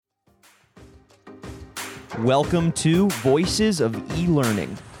Welcome to Voices of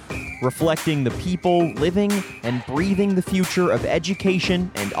E-Learning, reflecting the people living and breathing the future of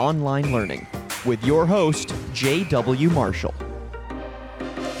education and online learning, with your host, J.W. Marshall.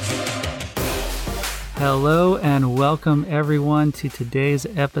 Hello and welcome everyone to today's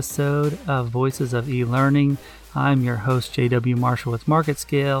episode of Voices of E-Learning. I'm your host, J.W. Marshall with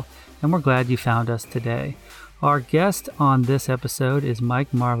MarketScale, and we're glad you found us today. Our guest on this episode is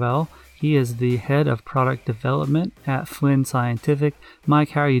Mike Marvell. He is the head of product development at Flynn Scientific. Mike,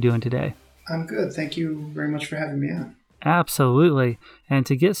 how are you doing today? I'm good. Thank you very much for having me on. Absolutely. And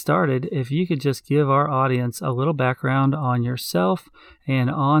to get started, if you could just give our audience a little background on yourself and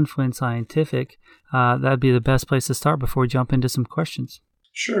on Flynn Scientific, that'd be the best place to start before we jump into some questions.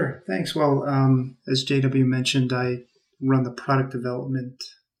 Sure. Thanks. Well, as JW mentioned, I run the product development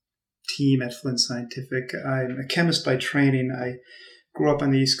team at Flynn Scientific. I'm a chemist by training. I grew up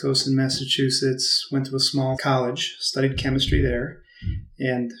on the East Coast in Massachusetts, went to a small college, studied chemistry there,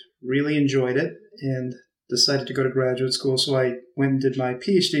 and really enjoyed it and decided to go to graduate school. So I went and did my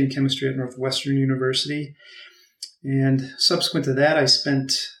PhD in chemistry at Northwestern University. And subsequent to that, I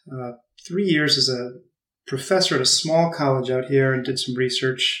spent 3 years as a professor at a small college out here and did some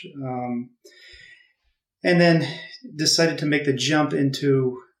research. And then decided to make the jump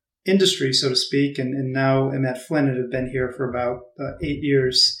into industry, so to speak, and now I'm at Flynn and have been here for about 8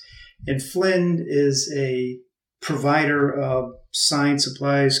 years. And Flynn is a provider of science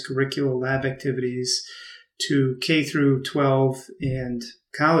supplies, curricular lab activities to K through 12 and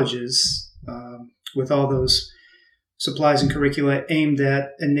colleges with all those supplies and curricula aimed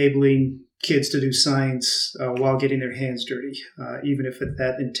at enabling kids to do science while getting their hands dirty, even if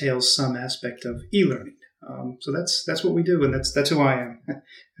that entails some aspect of e-learning. So that's what we do, and that's who I am,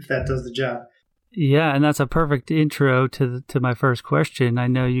 if that does the job. Yeah, and that's a perfect intro to my first question. I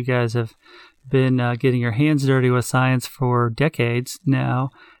know you guys have been getting your hands dirty with science for decades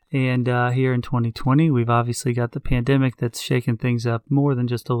now, and here in 2020, we've obviously got the pandemic that's shaken things up more than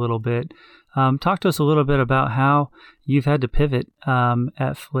just a little bit. Talk to us a little bit about how you've had to pivot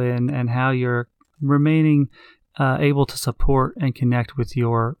at Flynn and how you're remaining able to support and connect with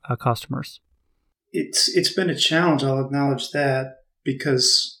your customers. It's been a challenge, I'll acknowledge that,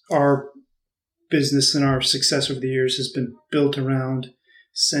 because our business and our success over the years has been built around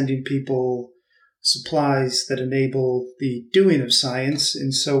sending people supplies that enable the doing of science.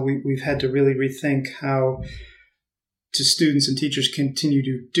 And so we've had to really rethink how students and teachers continue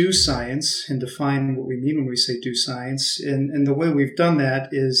to do science and define what we mean when we say do science. And the way we've done that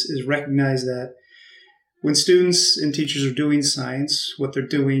is recognize that when students and teachers are doing science, what they're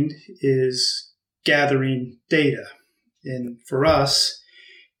doing is gathering data. And for us,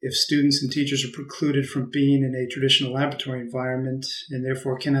 if students and teachers are precluded from being in a traditional laboratory environment and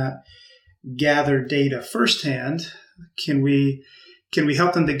therefore cannot gather data firsthand, can we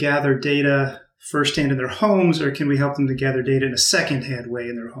help them to gather data firsthand in their homes, or can we help them to gather data in a secondhand way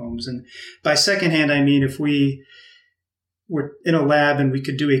in their homes? And by secondhand, I mean if we were in a lab and we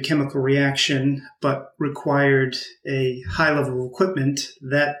could do a chemical reaction but required a high level of equipment,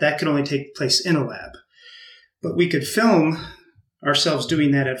 that could only take place in a lab. But we could film ourselves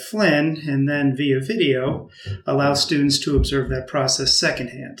doing that at Flynn and then via video allow students to observe that process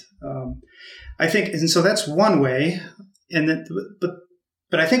secondhand. I think, and so that's one way. And then,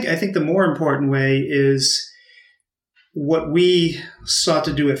 but I think the more important way is what we sought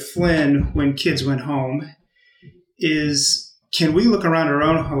to do at Flynn when kids went home is, can we look around our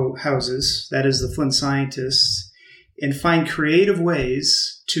own houses, that is the Flynn scientists, and find creative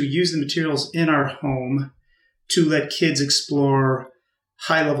ways to use the materials in our home to let kids explore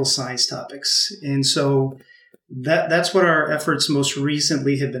high-level science topics. And so that's what our efforts most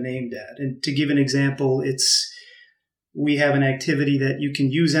recently have been aimed at. And to give an example, we have an activity that you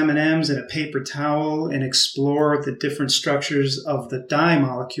can use M&Ms and a paper towel and explore the different structures of the dye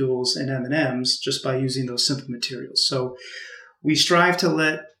molecules in M&Ms just by using those simple materials. So we strive to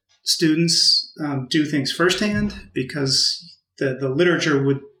let students do things firsthand, because the literature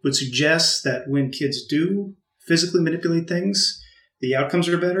would suggest that when kids do physically manipulate things, the outcomes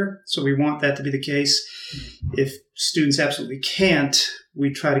are better. So we want that to be the case. If students absolutely can't,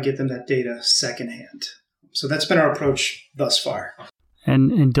 we try to get them that data secondhand. So that's been our approach thus far. And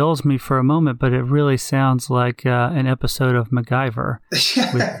indulge me for a moment, but it really sounds like an episode of MacGyver.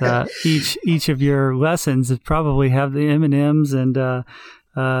 With each of your lessons probably have the M&Ms and a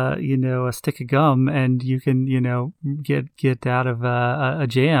stick of gum, and you can get out of a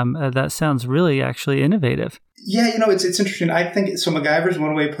jam. That sounds really actually innovative. Yeah, it's interesting. I think so. MacGyver is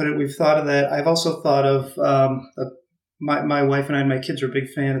one way to put it. We've thought of that. I've also thought of my wife and I and my kids are a big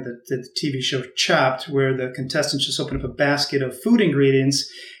fan of the TV show Chopped, where the contestants just open up a basket of food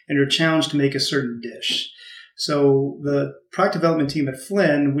ingredients and are challenged to make a certain dish. So the product development team at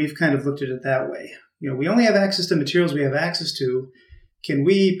Flynn, we've kind of looked at it that way. We only have access to materials we have access to. Can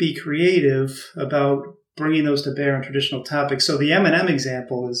we be creative about bringing those to bear on traditional topics? So the M&M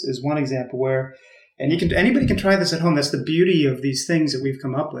example is one example where, and anybody can try this at home. That's the beauty of these things that we've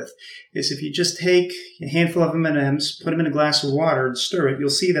come up with, is if you just take a handful of M&Ms, put them in a glass of water and stir it, you'll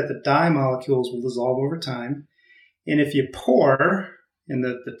see that the dye molecules will dissolve over time. And if you pour, and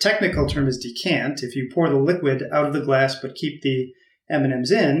the technical term is decant, if you pour the liquid out of the glass but keep the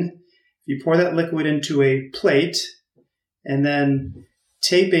M&Ms in, if you pour that liquid into a plate and then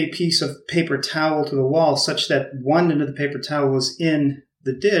tape a piece of paper towel to the wall such that one end of the paper towel is in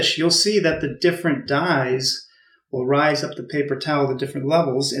the dish, you'll see that the different dyes will rise up the paper towel to different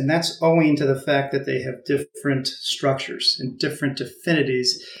levels, and that's owing to the fact that they have different structures and different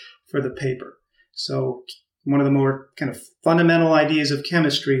affinities for the paper. So one of the more kind of fundamental ideas of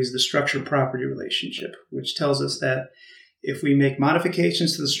chemistry is the structure-property relationship, which tells us that if we make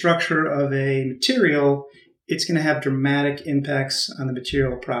modifications to the structure of a material, it's going to have dramatic impacts on the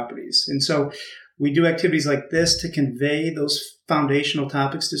material properties. And so we do activities like this to convey those foundational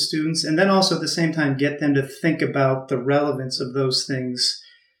topics to students, and then also at the same time get them to think about the relevance of those things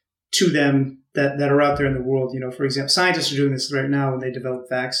to them that are out there in the world. For example, scientists are doing this right now when they develop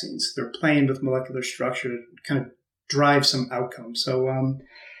vaccines. They're playing with molecular structure to kind of drive some outcome. So,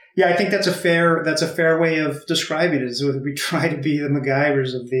 I think that's a fair way of describing it. Is we try to be the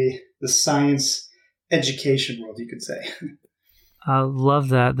MacGyvers of the science education world, you could say. I love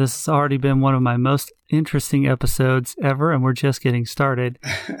that. This has already been one of my most interesting episodes ever, and we're just getting started.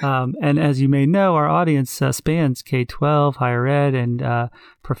 And as you may know, our audience spans K-12, higher ed, and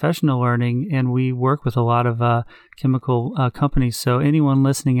professional learning, and we work with a lot of chemical companies. So anyone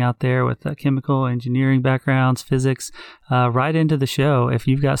listening out there with chemical engineering backgrounds, physics, write into the show if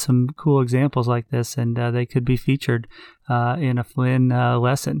you've got some cool examples like this, and they could be featured in a Flynn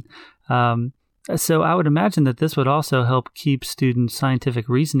lesson. So I would imagine that this would also help keep students' scientific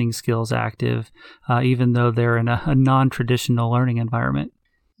reasoning skills active, even though they're in a non-traditional learning environment.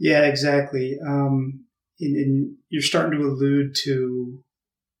 Yeah, exactly. And you're starting to allude to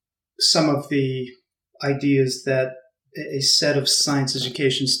some of the ideas that a set of science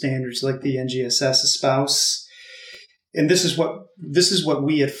education standards like the NGSS espouse. And this is what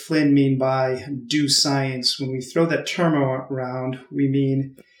we at Flynn mean by do science. When we throw that term around, we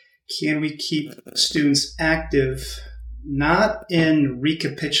mean, can we keep students active, not in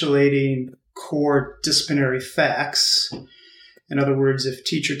recapitulating core disciplinary facts? In other words, if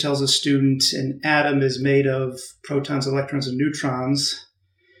teacher tells a student an atom is made of protons, electrons, and neutrons,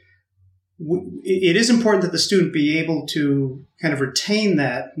 it is important that the student be able to kind of retain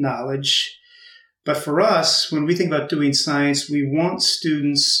that knowledge. But for us, when we think about doing science, we want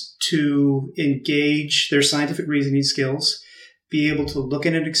students to engage their scientific reasoning skills, be able to look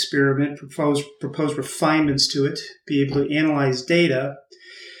at an experiment, propose refinements to it, be able to analyze data,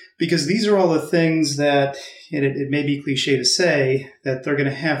 because these are all the things that, and it may be cliche to say, that they're going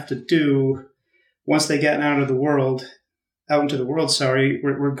to have to do once they get out into the world,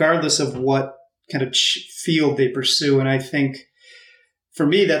 regardless of what kind of field they pursue. And I think for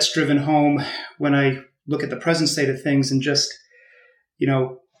me, that's driven home when I look at the present state of things and just,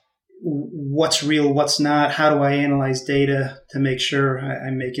 what's real, what's not, how do I analyze data to make sure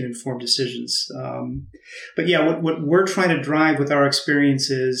I'm making informed decisions. But yeah, what we're trying to drive with our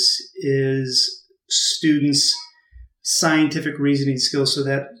experiences is students' scientific reasoning skills so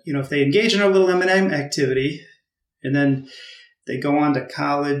that, if they engage in our little M&M activity and then they go on to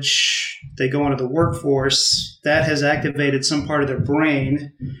college, they go into the workforce, that has activated some part of their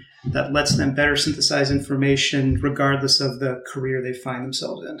brain that lets them better synthesize information regardless of the career they find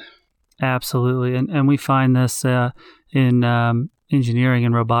themselves in. Absolutely. And we find this in engineering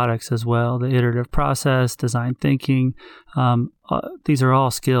and robotics as well, the iterative process, design thinking. These are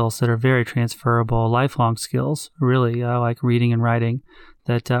all skills that are very transferable, lifelong skills, really, like reading and writing,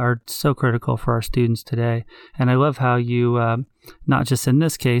 that are so critical for our students today. And I love how you, not just in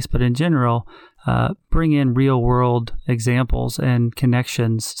this case, but in general, bring in real-world examples and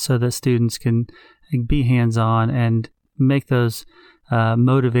connections so that students can be hands-on and make those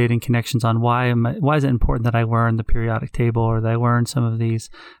motivating connections on why is it important that I learn the periodic table or that I learn some of these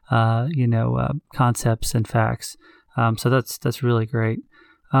concepts and facts. So that's really great.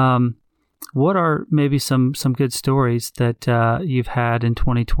 What are maybe some good stories that you've had in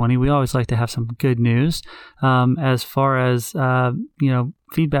 2020? We always like to have some good news as far as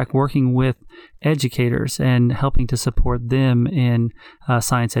feedback working with educators and helping to support them in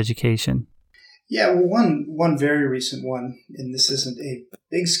science education. Yeah, well, one very recent one, and this isn't a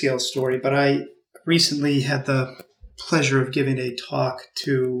big scale story, but I recently had the pleasure of giving a talk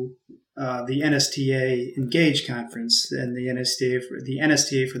to the NSTA Engage conference. And the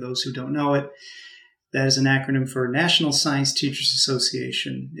NSTA, for those who don't know it, that is an acronym for National Science Teachers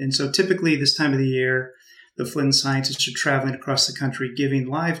Association. And so typically this time of the year, the Flint scientists are traveling across the country giving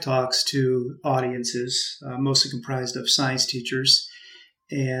live talks to audiences, mostly comprised of science teachers,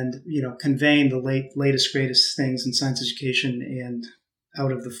 and conveying the latest, greatest things in science education and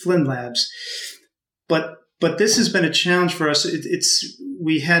out of the Flynn labs. But this has been a challenge for us.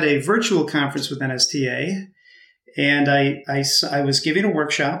 We had a virtual conference with NSTA, and I was giving a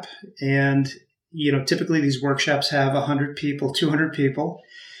workshop, and typically these workshops have 100 people, 200 people,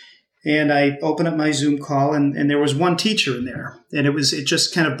 and I opened up my Zoom call, and there was one teacher in there, and it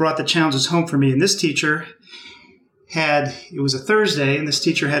just kind of brought the challenges home for me. And this teacher it was a Thursday, and this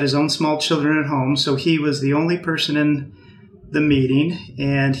teacher had his own small children at home, so he was the only person in the meeting,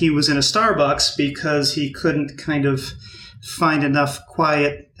 and he was in a Starbucks because he couldn't kind of find enough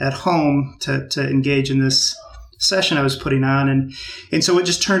quiet at home to engage in this session I was putting on. And so it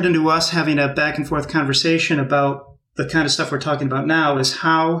just turned into us having a back and forth conversation about the kind of stuff we're talking about now, is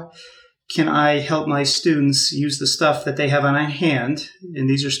how can I help my students use the stuff that they have on hand? And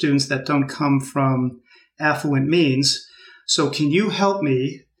these are students that don't come from affluent means. So can you help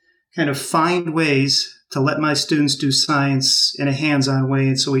me kind of find ways to let my students do science in a hands-on way?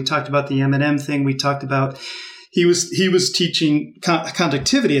 And so we talked about the M&M thing. We talked about, he was teaching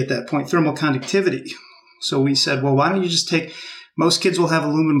conductivity at that point, thermal conductivity. So we said, well, why don't you just most kids will have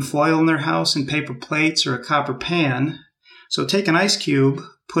aluminum foil in their house and paper plates or a copper pan. So take an ice cube,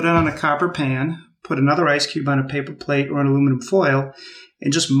 put it on a copper pan, put another ice cube on a paper plate or an aluminum foil,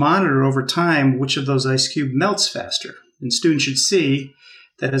 and just monitor over time which of those ice cube melts faster. And students should see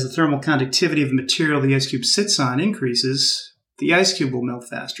that as the thermal conductivity of the material the ice cube sits on increases, the ice cube will melt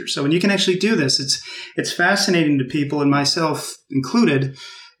faster. So when you can actually do this, it's fascinating to people, and myself included.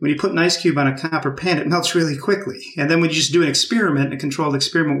 When you put an ice cube on a copper pan, it melts really quickly. And then when you just do a controlled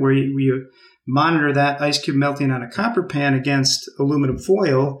experiment where you monitor that ice cube melting on a copper pan against aluminum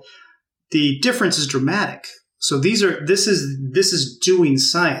foil, the difference is dramatic. So this is doing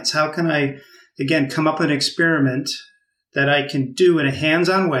science. How can I, again, come up with an experiment that I can do in a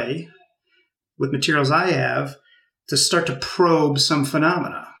hands-on way with materials I have to start to probe some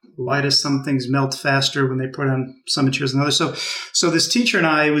phenomena? Why does some things melt faster when they put on some materials than others? So this teacher and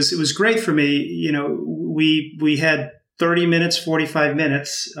I, it was great for me. We had 30 minutes, 45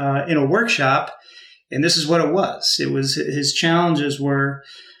 minutes in a workshop, and this is what it was. It was, his challenges were,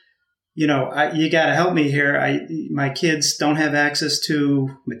 you got to help me here. My kids don't have access to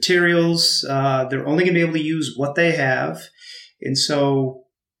materials. They're only going to be able to use what they have. And so,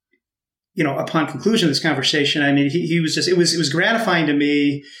 upon conclusion of this conversation, I mean, he was just, it was gratifying to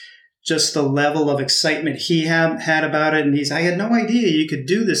me, just the level of excitement he had about it. And I had no idea you could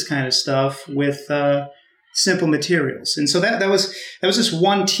do this kind of stuff with simple materials. And so that was just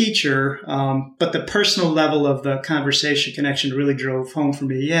one teacher, but the personal level of the conversation connection really drove home for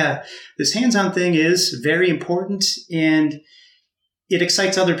me. Yeah, this hands-on thing is very important, and it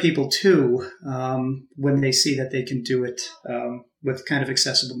excites other people too when they see that they can do it with kind of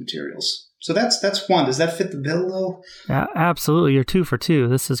accessible materials. So that's one. Does that fit the bill, though? Yeah, absolutely. You're 2 for 2.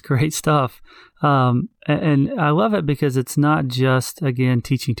 This is great stuff. And I love it because it's not just, again,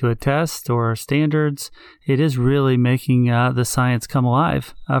 teaching to a test or standards. It is really making the science come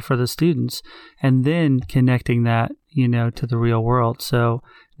alive for the students, and then connecting that, to the real world. So,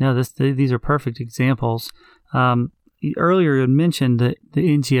 no, these are perfect examples. Earlier you had mentioned the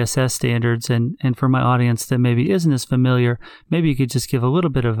NGSS standards, and for my audience that maybe isn't as familiar, maybe you could just give a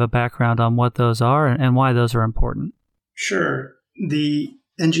little bit of a background on what those are and why those are important. Sure. The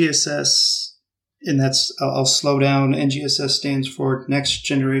NGSS, and I'll slow down, NGSS stands for Next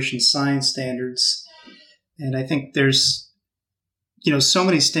Generation Science Standards. And I think there's, so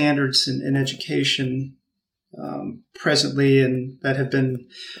many standards in education presently, and that have been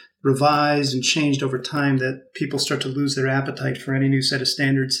revised and changed over time, that people start to lose their appetite for any new set of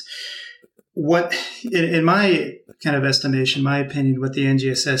standards. What, in my kind of estimation, my opinion, what the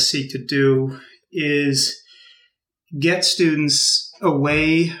NGSS seek to do is get students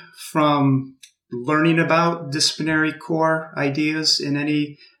away from learning about disciplinary core ideas in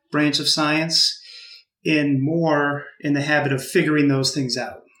any branch of science and more in the habit of figuring those things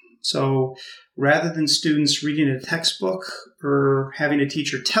out. So rather than students reading a textbook or having a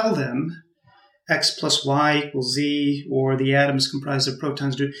teacher tell them X plus Y equals Z, or the atom is comprised of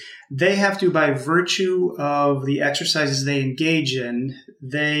protons, they have to, by virtue of the exercises they engage in,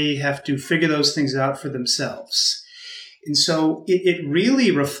 they have to figure those things out for themselves. And so it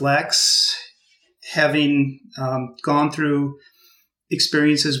really reflects having gone through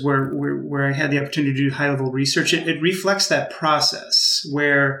experiences where I had the opportunity to do high-level research. It reflects that process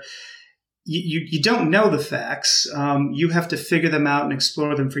where you don't know the facts. You have to figure them out and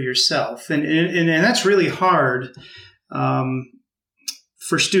explore them for yourself. And that's really hard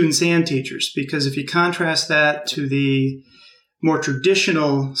for students and teachers, because if you contrast that to the more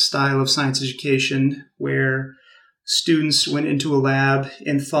traditional style of science education, where students went into a lab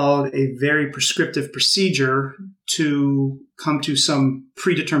and followed a very prescriptive procedure to come to some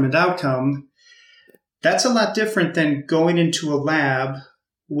predetermined outcome, that's a lot different than going into a lab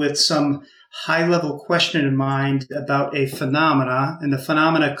with some high-level question in mind about a phenomena. And the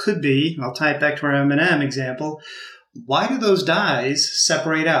phenomena could be, I'll tie it back to our M&M example, why do those dyes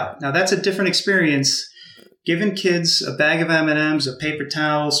separate out? Now, that's a different experience. Giving kids a bag of M&Ms, a paper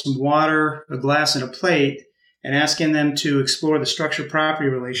towel, some water, a glass, and a plate, and asking them to explore the structure-property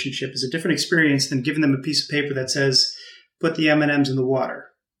relationship is a different experience than giving them a piece of paper that says, put the M&Ms in the water,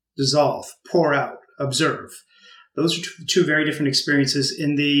 dissolve, pour out, observe. Those are two very different experiences.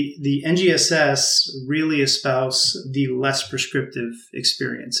 And the NGSS really espouse the less prescriptive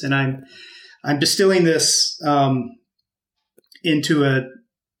experience. And I'm distilling this into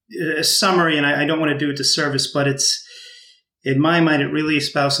a summary, and I don't want to do it to service, but it's, in my mind, it really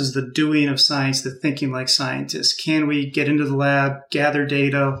espouses the doing of science, the thinking like scientists. Can we get into the lab, gather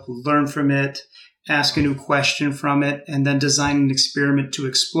data, learn from it, ask a new question from it, and then design an experiment to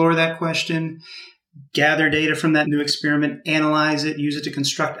explore that question, gather data from that new experiment, analyze it, use it to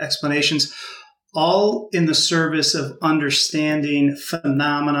construct explanations, all in the service of understanding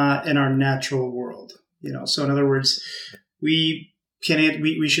phenomena in our natural world. So in other words, we should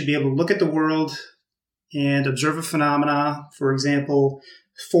be able to look at the world and observe a phenomena, for example,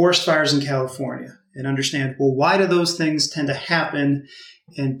 forest fires in California, and understand, well, why do those things tend to happen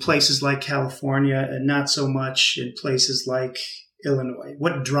in places like California and not so much in places like Illinois?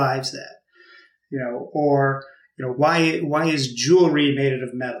 What drives that? Or why is jewelry made out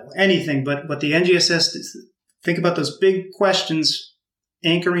of metal? Anything, but the NGSS, think about those big questions,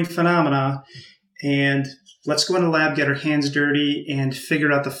 anchoring phenomena, and let's go in the lab, get our hands dirty, and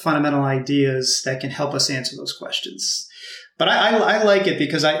figure out the fundamental ideas that can help us answer those questions. But I like it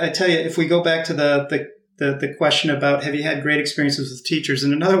because I tell you, if we go back to the question about have you had great experiences with teachers,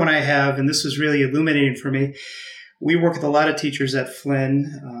 and another one I have, and this was really illuminating for me, we work with a lot of teachers at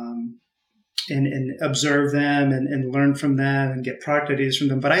Flynn and observe them and learn from them and get product ideas from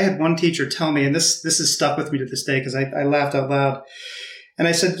them. But I had one teacher tell me, and this has stuck with me to this day because I laughed out loud. And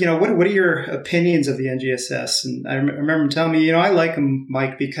I said, what are your opinions of the NGSS? And I remember him telling me, I like them,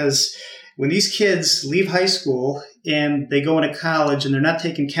 Mike, because when these kids leave high school and they go into college and they're not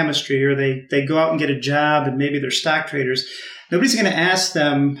taking chemistry, or they go out and get a job and maybe they're stock traders, nobody's going to ask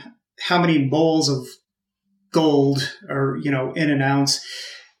them how many moles of gold are, in an ounce.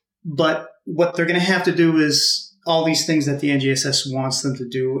 But what they're going to have to do is all these things that the NGSS wants them to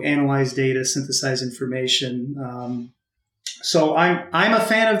do: analyze data, synthesize information. So I'm a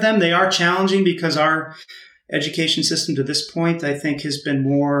fan of them. They are challenging because our education system to this point, I think, has been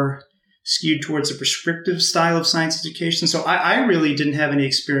more skewed towards a prescriptive style of science education. So I really didn't have any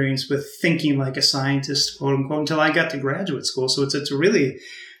experience with thinking like a scientist, quote unquote, until I got to graduate school. So it's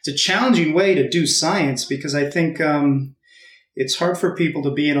a challenging way to do science, because I think it's hard for people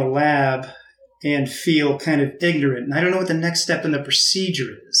to be in a lab and feel kind of ignorant. And I don't know what the next step in the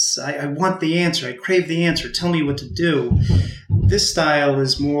procedure is. I want the answer. I crave the answer. Tell me what to do. This style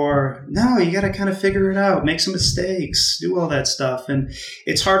is more, no, you got to kind of figure it out, make some mistakes, do all that stuff. And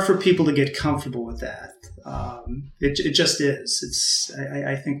it's hard for people to get comfortable with that. It just is.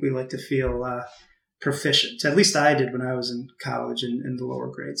 I think we like to feel proficient. At least I did when I was in college and in the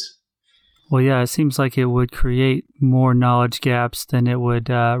lower grades. Well, yeah, it seems like it would create more knowledge gaps than it would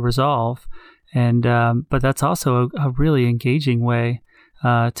resolve. And but that's also a really engaging way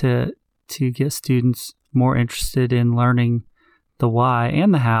to get students more interested in learning the why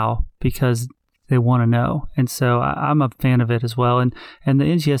and the how, because they want to know. And so I'm a fan of it as well. And the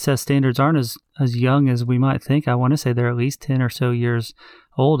NGSS standards aren't as young as we might think. I want to say they're at least 10 or so years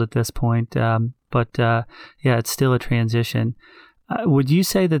old at this point. But it's still a transition. Would you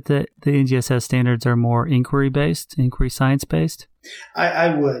say that the NGSS standards are more inquiry science-based?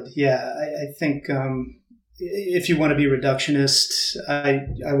 I would, yeah. I think if you want to be reductionist,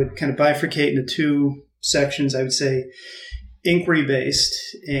 I would kind of bifurcate into two sections. I would say inquiry-based,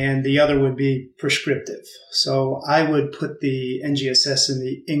 and the other would be prescriptive. So I would put the NGSS in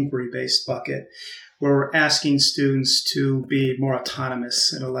the inquiry-based bucket, where we're asking students to be more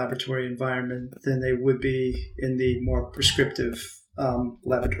autonomous in a laboratory environment than they would be in the more prescriptive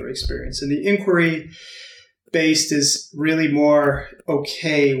laboratory experience. And the inquiry-based is really more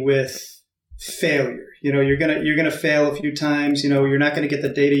okay with failure. You're gonna fail a few times. You're not gonna get the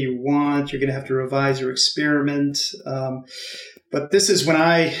data you want. You're gonna have to revise your experiment. But this is when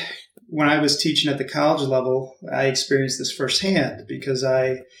I was teaching at the college level, I experienced this firsthand, because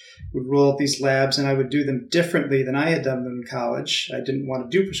I would roll out these labs and I would do them differently than I had done them in college. I didn't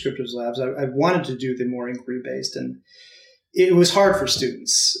want to do prescriptive labs. I wanted to do the more inquiry-based, and it was hard for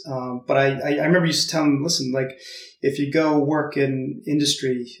students. But I remember used to tell them, listen, like, if you go work in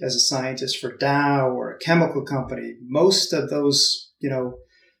industry as a scientist for Dow or a chemical company, most of those,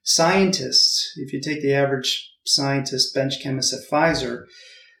 scientists, if you take the average scientist, bench chemist at Pfizer,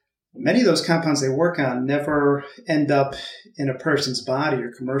 many of those compounds they work on never end up in a person's body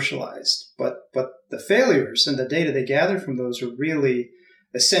or commercialized. But the failures and the data they gather from those are really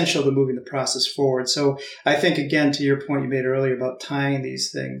essential to moving the process forward. So I think, again, to your point you made earlier about tying these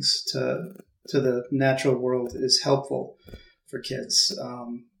things to the natural world is helpful for kids.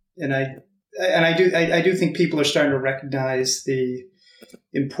 And I do think people are starting to recognize the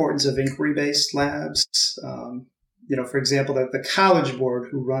importance of inquiry-based labs. For example, the College Board,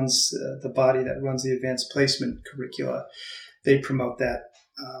 who runs the body that runs the advanced placement curricula, they promote that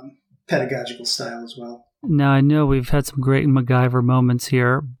pedagogical style as well. Now, I know we've had some great MacGyver moments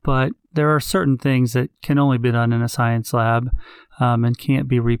here, but there are certain things that can only be done in a science lab and can't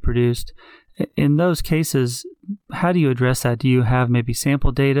be reproduced. In those cases, how do you address that? Do you have maybe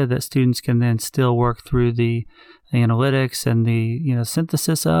sample data that students can then still work through the analytics and the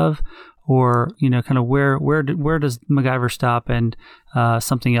synthesis of, or kind of where does MacGyver stop and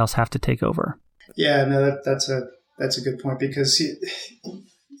something else have to take over? Yeah, no, that's a good point, because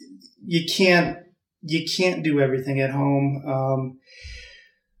you can't do everything at home.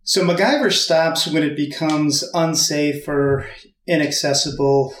 So MacGyver stops when it becomes unsafe or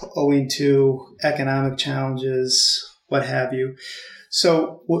inaccessible owing to economic challenges, what have you.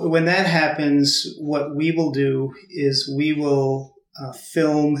 So when that happens, what we will do is we will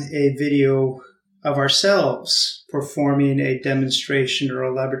film a video of ourselves performing a demonstration or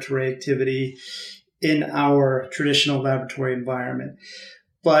a laboratory activity in our traditional laboratory environment.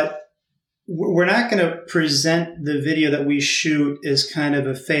 But we're not going to present the video that we shoot as kind of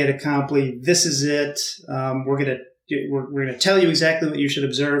a fait accompli. This is it. We're going to tell you exactly what you should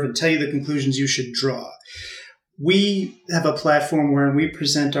observe and tell you the conclusions you should draw. We have a platform where we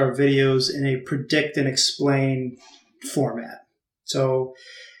present our videos in a predict and explain format. So,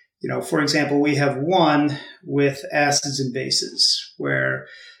 for example, we have one with acids and bases where,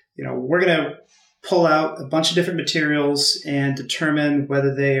 we're going to pull out a bunch of different materials and determine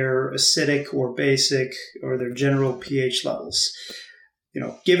whether they are acidic or basic or their general pH levels.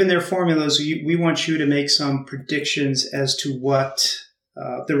 Given their formulas, we want you to make some predictions as to what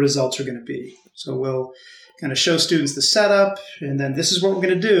the results are going to be. So we'll kind of show students the setup, and then this is what we're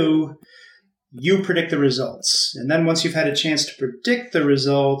going to do. You predict the results. And then once you've had a chance to predict the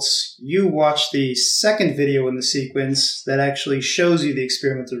results, you watch the second video in the sequence that actually shows you the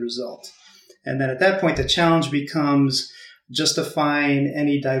experimental result. And then at that point, the challenge becomes just to find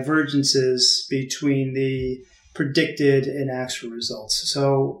any divergences between the predicted and actual results.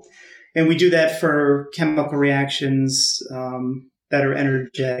 So, and we do that for chemical reactions that are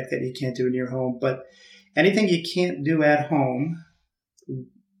energetic that you can't do in your home. But anything you can't do at home,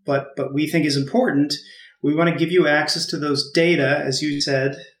 but we think is important, we want to give you access to those data, as you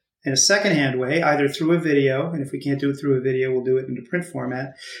said, in a secondhand way, either through a video, and if we can't do it through a video, we'll do it in a print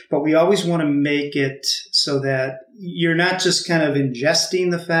format. But we always want to make it so that you're not just kind of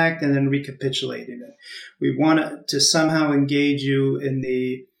ingesting the fact and then recapitulating it. We want to somehow engage you in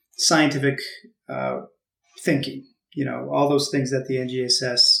the scientific thinking, all those things that the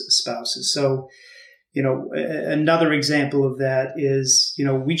NGSS espouses. So, another example of that is,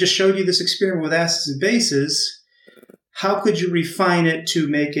 we just showed you this experiment with acids and bases. How could you refine it to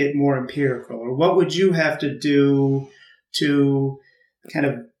make it more empirical? Or what would you have to do to kind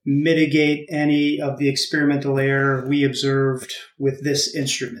of mitigate any of the experimental error we observed with this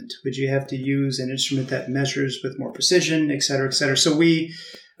instrument? Would you have to use an instrument that measures with more precision, et cetera, et cetera? So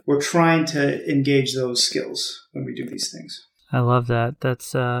we're trying to engage those skills when we do these things. I love that.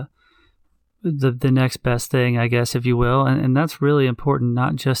 That's the next best thing, I guess, if you will. And that's really important,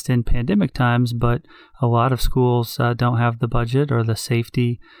 not just in pandemic times, but a lot of schools don't have the budget or the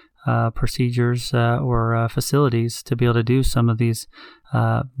safety procedures or facilities to be able to do some of these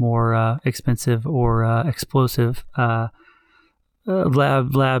more expensive or explosive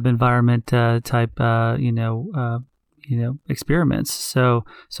lab environment type experiments. So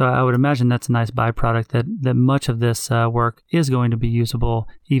I would imagine that's a nice byproduct that much of this work is going to be usable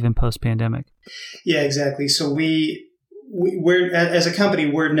even post-pandemic. Yeah, exactly. So we're as a company,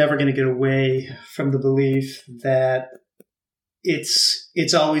 we're never going to get away from the belief that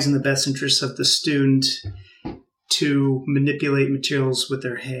it's always in the best interest of the student to manipulate materials with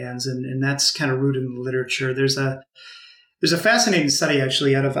their hands, and that's kind of rooted in the literature. There's a fascinating study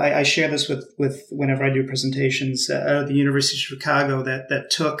actually I share this with whenever I do presentations out of the University of Chicago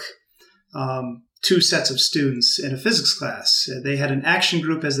that took two sets of students in a physics class. They had an action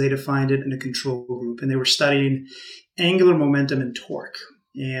group as they defined it and a control group, and they were studying angular momentum and torque.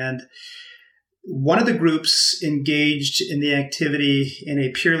 And one of the groups engaged in the activity in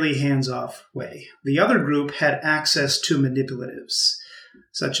a purely hands-off way. The other group had access to manipulatives,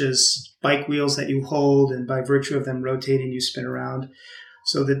 such as bike wheels that you hold, and by virtue of them rotating, you spin around.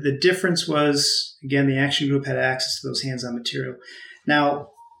 So the difference was, again, the action group had access to those hands-on material. Now,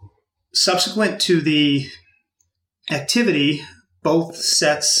 subsequent to the activity, both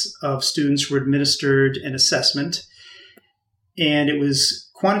sets of students were administered an assessment, and it was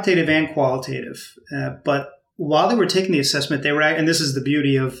quantitative and qualitative. But while they were taking the assessment, they were, and this is the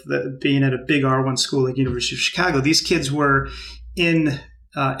beauty of being at a big R1 school like University of Chicago, these kids were in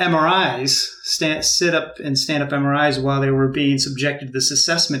MRIs, sit-up and stand-up MRIs while they were being subjected to this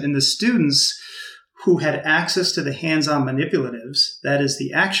assessment. And the students who had access to the hands-on manipulatives, that is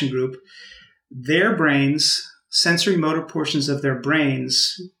the action group, their brains, sensory motor portions of their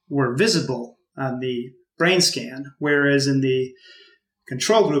brains were visible on the brain scan, whereas in the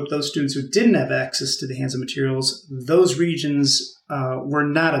control group, those students who didn't have access to the hands-on materials, those regions were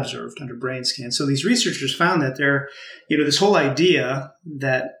not observed under brain scan. So these researchers found that this whole idea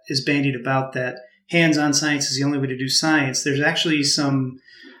that is bandied about that hands-on science is the only way to do science, there's actually some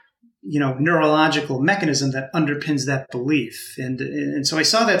neurological mechanism that underpins that belief. And so I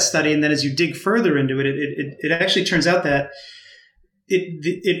saw that study, and then as you dig further into it, it actually turns out that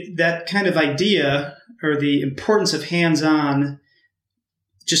that kind of idea or the importance of hands-on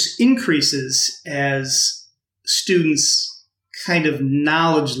just increases as students' kind of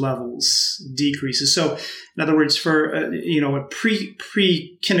knowledge levels decreases. So, in other words, for a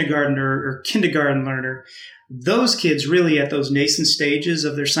pre-kindergarten or kindergarten learner, those kids really at those nascent stages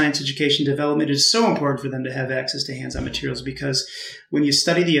of their science education development, it is so important for them to have access to hands-on materials, because when you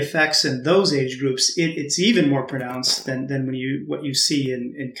study the effects in those age groups, it's even more pronounced than what you see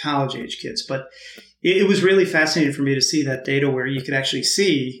in college age kids. But it was really fascinating for me to see that data where you could actually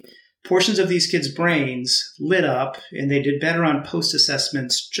see portions of these kids' brains lit up, and they did better on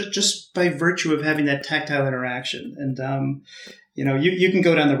post-assessments just by virtue of having that tactile interaction. And you can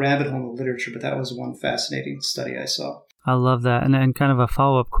go down the rabbit hole in the literature, but that was one fascinating study I saw. I love that. And then kind of a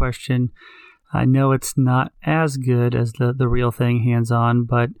follow-up question. I know it's not as good as the real thing hands-on,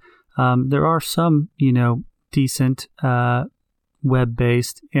 but there are some, decent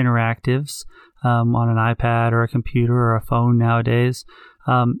web-based interactives on an iPad or a computer or a phone nowadays.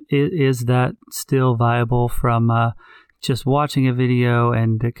 Is that still viable from just watching a video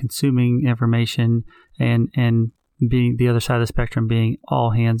and consuming information and being the other side of the spectrum being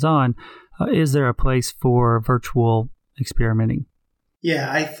all hands-on? Is there a place for virtual experimenting?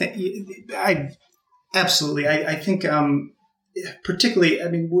 Yeah, I think absolutely. I think particularly,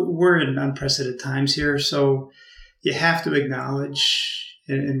 we're in unprecedented times here, so you have to acknowledge,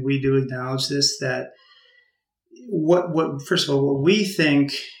 and we do acknowledge this, that what first of all, what we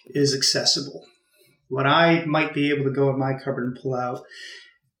think is accessible, what I might be able to go in my cupboard and pull out,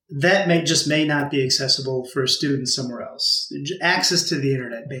 that may not be accessible for a student somewhere else. Access to the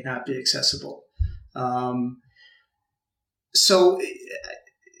internet may not be accessible. So,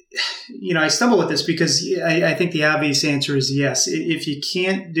 I stumble with this because I think the obvious answer is yes. If you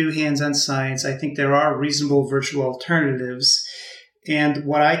can't do hands-on science, I think there are reasonable virtual alternatives. And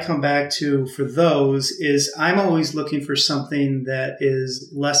what I come back to for those is I'm always looking for something that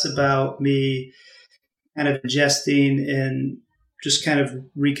is less about me kind of ingesting and just kind of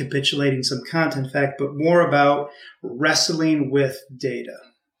recapitulating some content fact, but more about wrestling with data.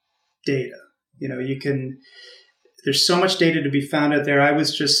 There's so much data to be found out there. I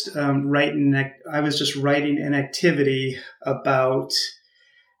was just writing an activity about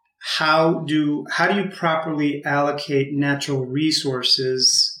how do you properly allocate natural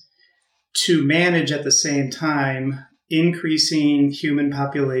resources to manage at the same time increasing human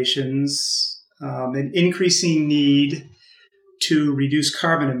populations, an increasing need to reduce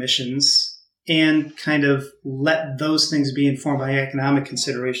carbon emissions, and kind of let those things be informed by economic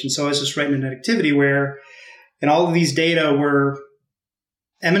considerations. So I was just writing an activity where, and all of these data were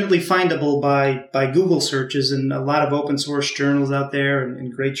eminently findable by Google searches and a lot of open source journals out there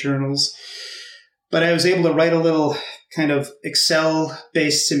and great journals. But I was able to write a little kind of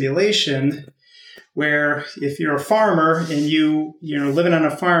Excel-based simulation where if you're a farmer and you're living on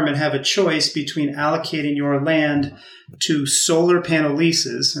a farm and have a choice between allocating your land to solar panel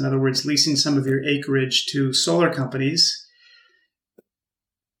leases, in other words, leasing some of your acreage to solar companies,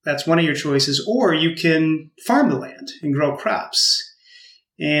 that's one of your choices, or you can farm the land and grow crops.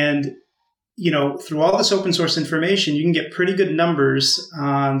 And, through all this open source information, you can get pretty good numbers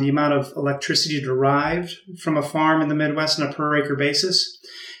on the amount of electricity derived from a farm in the Midwest on a per acre basis,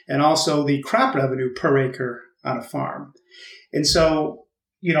 and also the crop revenue per acre on a farm. And so,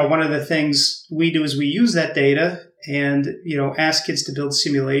 one of the things we do is we use that data and, ask kids to build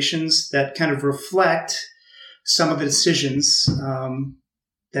simulations that kind of reflect some of the decisions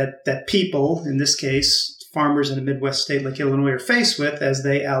that people, in this case, farmers in a Midwest state like Illinois, are faced with as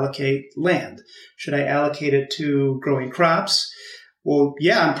they allocate land. Should I allocate it to growing crops? Well,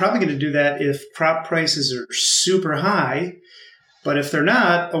 yeah, I'm probably going to do that if crop prices are super high. But if they're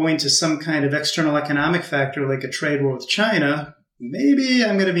not, owing to some kind of external economic factor like a trade war with China, maybe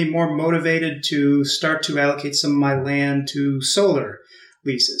I'm going to be more motivated to start to allocate some of my land to solar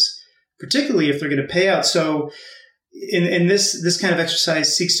leases, particularly if they're going to pay out. So in this kind of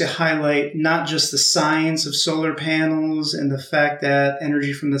exercise seeks to highlight not just the science of solar panels and the fact that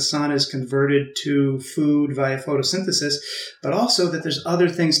energy from the sun is converted to food via photosynthesis, but also that there's other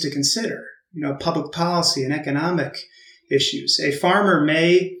things to consider, public policy and economic issues. A farmer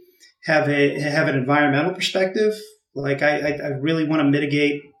may have an environmental perspective, like I really want to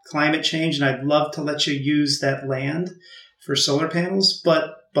mitigate climate change and I'd love to let you use that land for solar panels,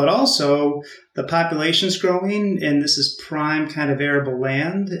 but also the population's growing and this is prime kind of arable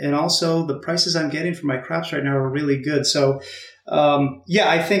land. And also the prices I'm getting for my crops right now are really good. So,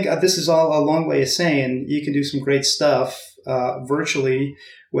 I think this is all a long way of saying you can do some great stuff virtually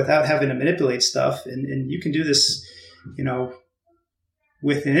without having to manipulate stuff. And you can do this,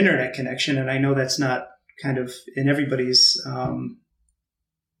 with an internet connection. And I know that's not kind of in everybody's house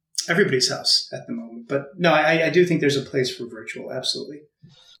at the moment. But no, I do think there's a place for virtual. Absolutely.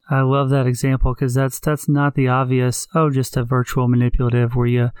 I love that example because that's not the obvious, just a virtual manipulative where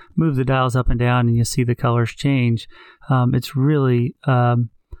you move the dials up and down and you see the colors change. It's really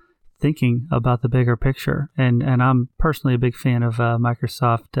thinking about the bigger picture. And I'm personally a big fan of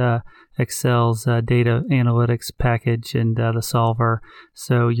Microsoft Excel's data analytics package and the solver.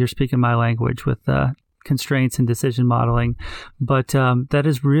 So you're speaking my language with constraints and decision modeling. But that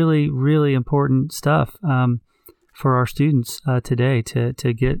is really, really important stuff for our students today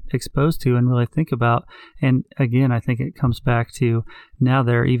to get exposed to and really think about. And again, I think it comes back to now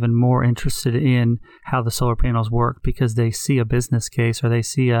they're even more interested in how the solar panels work because they see a business case or they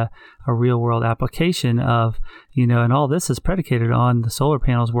see a real world application of, and all this is predicated on the solar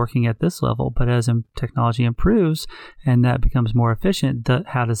panels working at this level. But as technology improves and that becomes more efficient,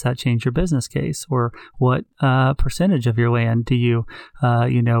 how does that change your business case? Or what percentage of your land do you,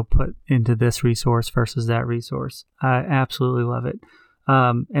 put into this resource versus that resource? I absolutely love it.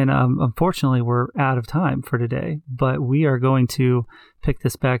 Unfortunately, we're out of time for today, but we are going to pick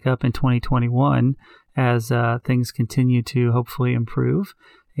this back up in 2021 as things continue to hopefully improve.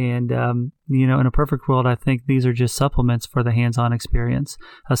 And, in a perfect world, I think these are just supplements for the hands-on experience,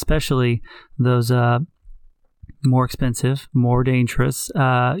 especially those more expensive, more dangerous,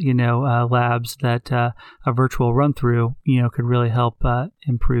 labs that a virtual run-through, could really help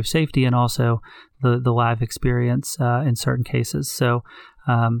improve safety and also the live experience in certain cases. So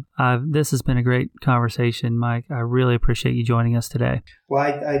this has been a great conversation, Mike. I really appreciate you joining us today. Well,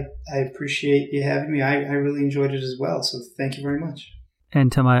 I appreciate you having me. I really enjoyed it as well. So thank you very much. And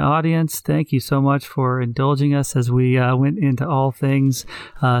to my audience, thank you so much for indulging us as we went into all things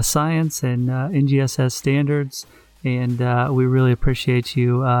science and NGSS standards. And we really appreciate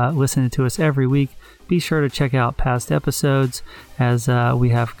you listening to us every week. Be sure to check out past episodes as we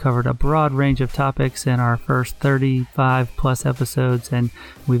have covered a broad range of topics in our first 35 plus episodes. And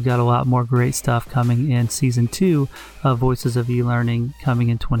we've got a lot more great stuff coming in season 2 of Voices of E-Learning coming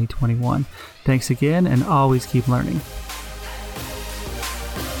in 2021. Thanks again, and always keep learning.